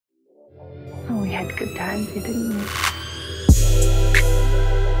had good times here, didn't we?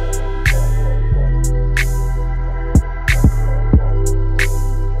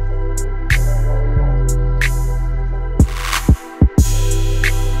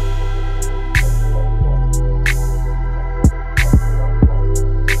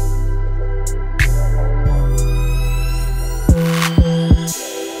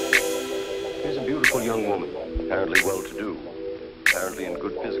 Young woman, apparently well-to-do, apparently in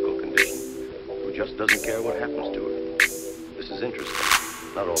good physical condition, who just doesn't care what happens to her. This is interesting.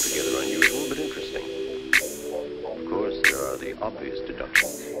 Not altogether unusual, but interesting. Of course, there are the obvious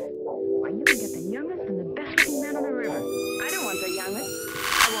deductions. Why, you can get the youngest and the best-looking man on the river. I don't want the youngest.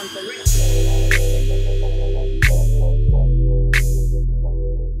 I want the richest.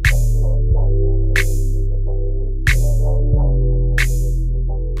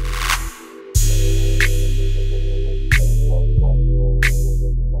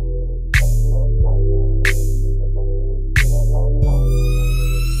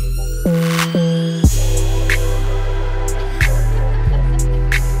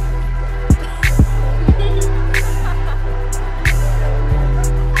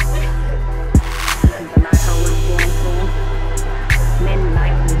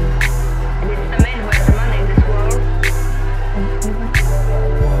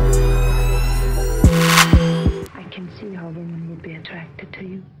 See how women would be attracted to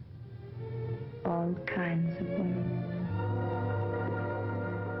you. All kinds of women.